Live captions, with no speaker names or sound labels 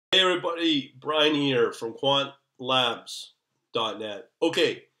Hey everybody, Brian here from quantlabs.net.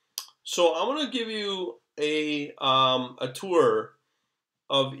 Okay, so I'm going to give you a tour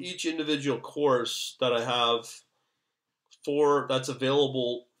of each individual course that I have that's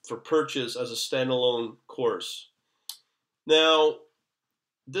available for purchase as a standalone course. Now,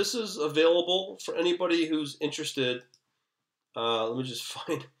 this is available for anybody who's interested. Let me just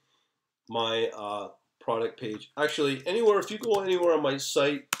find my product page. Actually, if you go anywhere on my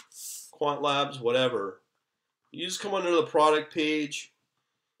site, Quant Labs, whatever, you just come under the product page,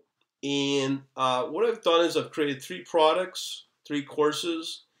 and what I've done is I've created 3 products, 3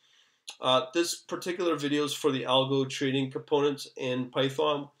 courses. This particular video is for the algo trading components in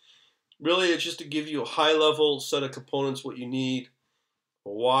Python. Really, it's just to give you a high-level set of components, what you need, a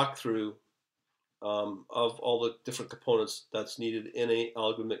walkthrough of all the different components that's needed in a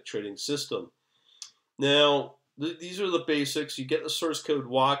algorithmic trading system. Now, these are the basics. You get the source code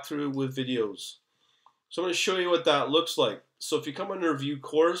walkthrough with videos. So I'm going to show you what that looks like. So if you come under View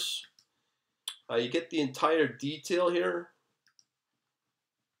Course, you get the entire detail here.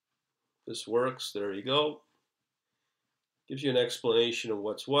 This works. There you go. Gives you an explanation of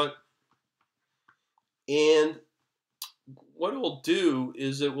what's what. And what it will do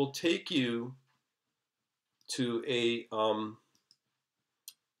is it will take you to a, let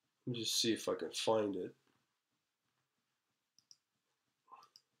me just see if I can find it.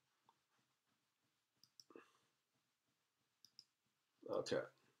 Okay.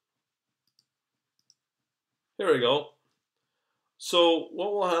 Here we go. So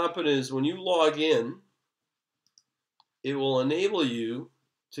what will happen is when you log in, it will enable you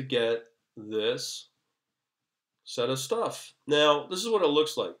to get this set of stuff. Now, this is what it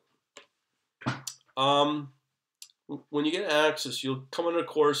looks like. When you get access, you'll come under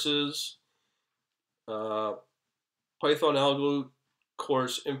Courses, Python Algo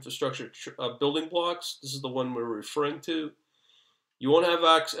Course Infrastructure Building Blocks. This is the one we're referring to. You won't have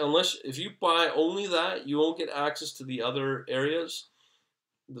access, if you buy only that, you won't get access to the other areas.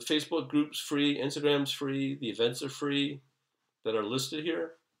 The Facebook group's free, Instagram's free, the events are free that are listed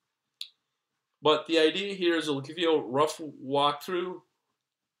here. But the idea here is it'll give you a rough walkthrough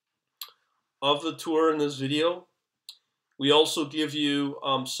of the tour in this video. We also give you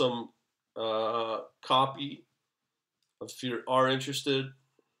some copy if you are interested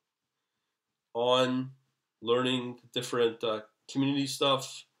on learning different community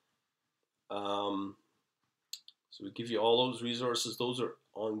stuff. So we give you all those resources. Those are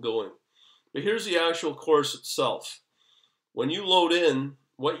ongoing. But here's the actual course itself. When you load in,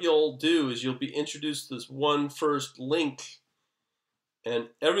 what you'll do is you'll be introduced to this one first link, and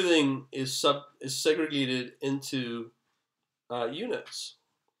everything is segregated into units.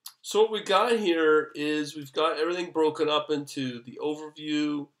 So what we got here is we've got everything broken up into the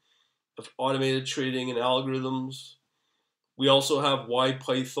overview of automated trading and algorithms. We also have why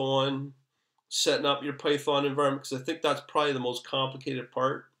Python, setting up your Python environment, because I think that's probably the most complicated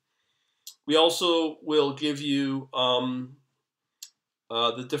part. We also will give you the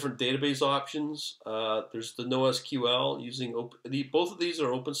different database options. There's the NoSQL using both of these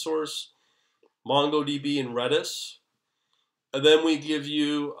are open source, MongoDB and Redis. And then we give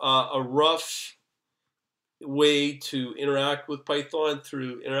you a rough way to interact with Python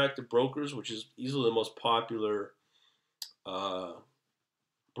through interactive brokers, which is easily the most popular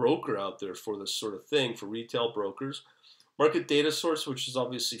broker out there for this sort of thing, for retail brokers. Market data source, which is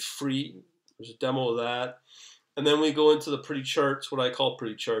obviously free. There's a demo of that. And then we go into the pretty charts, what I call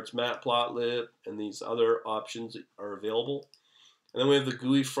pretty charts, Matplotlib, and these other options that are available. And then we have the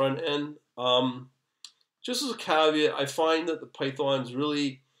GUI front end. Just as a caveat, I find that the Python is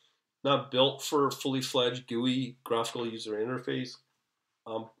really not built for fully fledged GUI, graphical user interface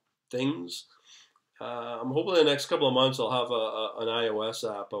things. I'm hoping in the next couple of months I'll have an iOS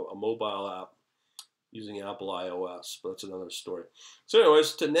app, a mobile app, using Apple iOS, but that's another story. So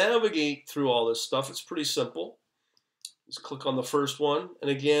anyways, to navigate through all this stuff, it's pretty simple. Just click on the first one.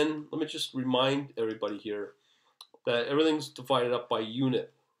 And again, let me just remind everybody here that everything's divided up by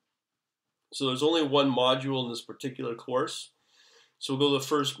unit. So there's only one module in this particular course. So we'll go to the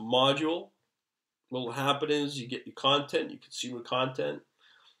first module. What will happen is you get your content, you consume your content,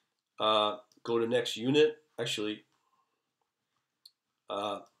 go to next unit. Actually,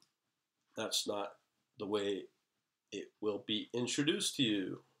 that's not the way it will be introduced to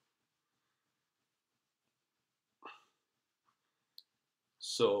you.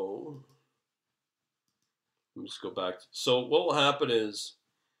 So let me just go back. So what will happen is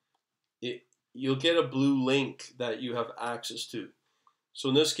you'll get a blue link that you have access to. So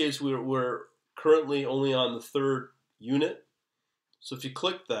in this case, we're currently only on the 3rd unit. So if you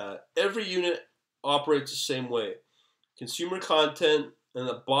click that, every unit operates the same way. Consumer content, and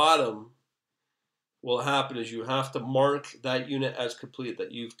the bottom will happen is you have to mark that unit as complete,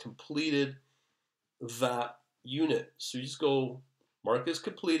 that you've completed that unit. So you just go mark as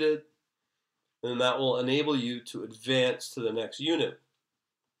completed, and that will enable you to advance to the next unit.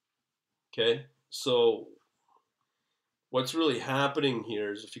 Okay, so what's really happening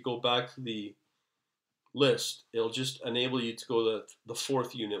here is if you go back to the list, it'll just enable you to go to the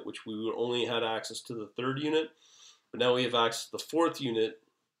fourth unit, which we only had access to the third unit, but now we have access to the fourth unit,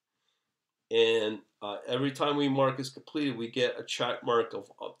 and every time we mark as completed, we get a check mark of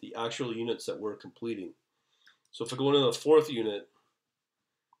the actual units that we're completing. So if I go into the fourth unit,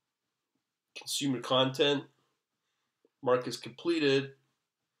 consumer content, mark as completed,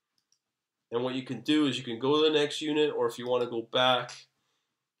 and what you can do is you can go to the next unit, or if you want to go back,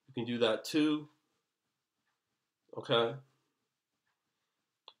 you can do that too. Okay,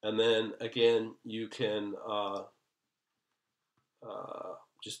 and then again, you can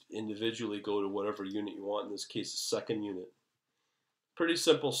just individually go to whatever unit you want. In this case, the second unit. Pretty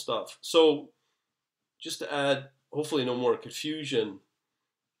simple stuff. So just to add, hopefully no more confusion,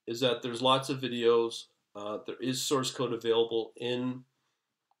 is that there's lots of videos. There is source code available in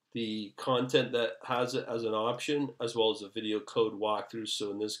the content that has it as an option, as well as a video code walkthrough.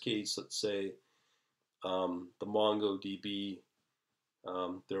 So in this case, let's say the MongoDB,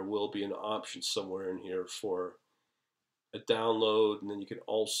 there will be an option somewhere in here for a download, and then you can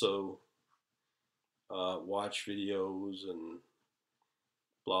also watch videos and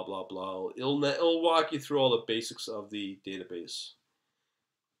blah blah blah. It'll walk you through all the basics of the database.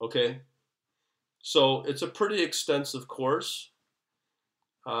 Okay, so it's a pretty extensive course.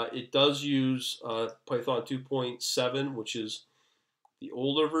 It does use Python 2.7, which is the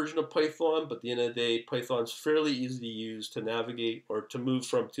older version of Python, but at the end of the day, Python's fairly easy to use to navigate or to move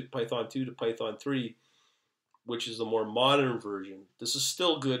from Python 2 to Python 3, which is the more modern version. This is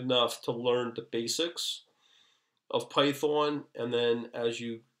still good enough to learn the basics of Python, and then as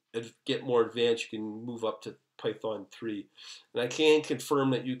you get more advanced, you can move up to Python 3. And I can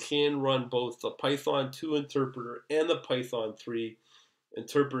confirm that you can run both the Python 2 interpreter and the Python 3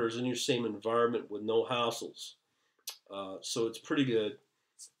 interpreters in your same environment with no hassles. So it's pretty good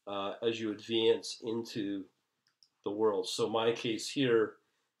as you advance into the world. So my case here,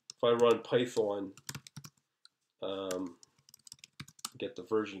 if I run Python, get the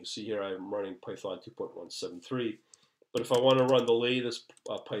version, you see here I'm running Python 2.173. But if I want to run the latest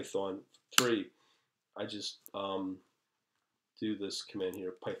Python 3, I just do this command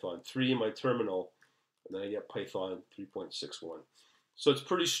here, Python 3 in my terminal, and then I get Python 3.61. So it's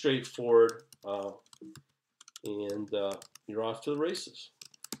pretty straightforward, and you're off to the races.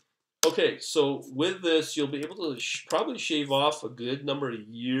 Okay, so with this, you'll be able to probably shave off a good number of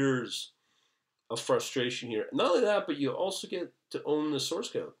years of frustration here. Not only that, but you also get to own the source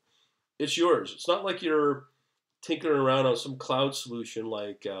code. It's yours. It's not like you're tinkering around on some cloud solution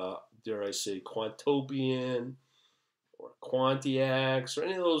like, dare I say, Quantopian or Quantiax or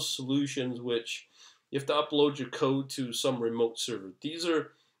any of those solutions which you have to upload your code to some remote server. These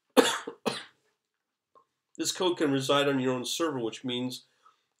are this code can reside on your own server, which means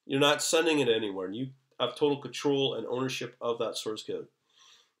you're not sending it anywhere, and you have total control and ownership of that source code,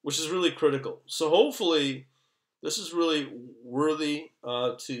 which is really critical. So hopefully this is really worthy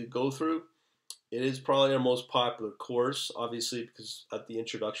to go through. It is probably our most popular course, obviously, because at the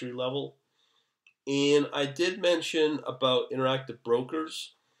introductory level. And I did mention about interactive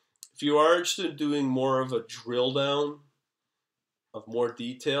brokers. If you are interested in doing more of a drill down of more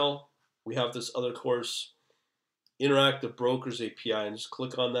detail, we have this other course, Interactive Brokers API, and just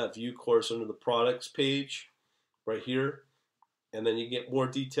click on that view course under the products page right here, and then you get more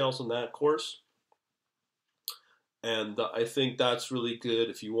details on that course. And I think that's really good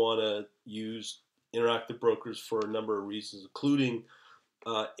if you want to use interactive brokers for a number of reasons, including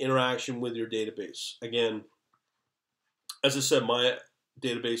interaction with your database. Again, as I said, my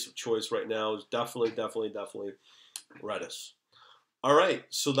database of choice right now is definitely Redis. All right,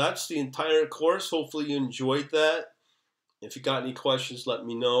 so that's the entire course. Hopefully you enjoyed that. If you got any questions, let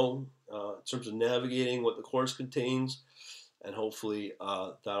me know in terms of navigating what the course contains, and hopefully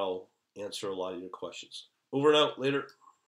that'll answer a lot of your questions. Over and out. Later.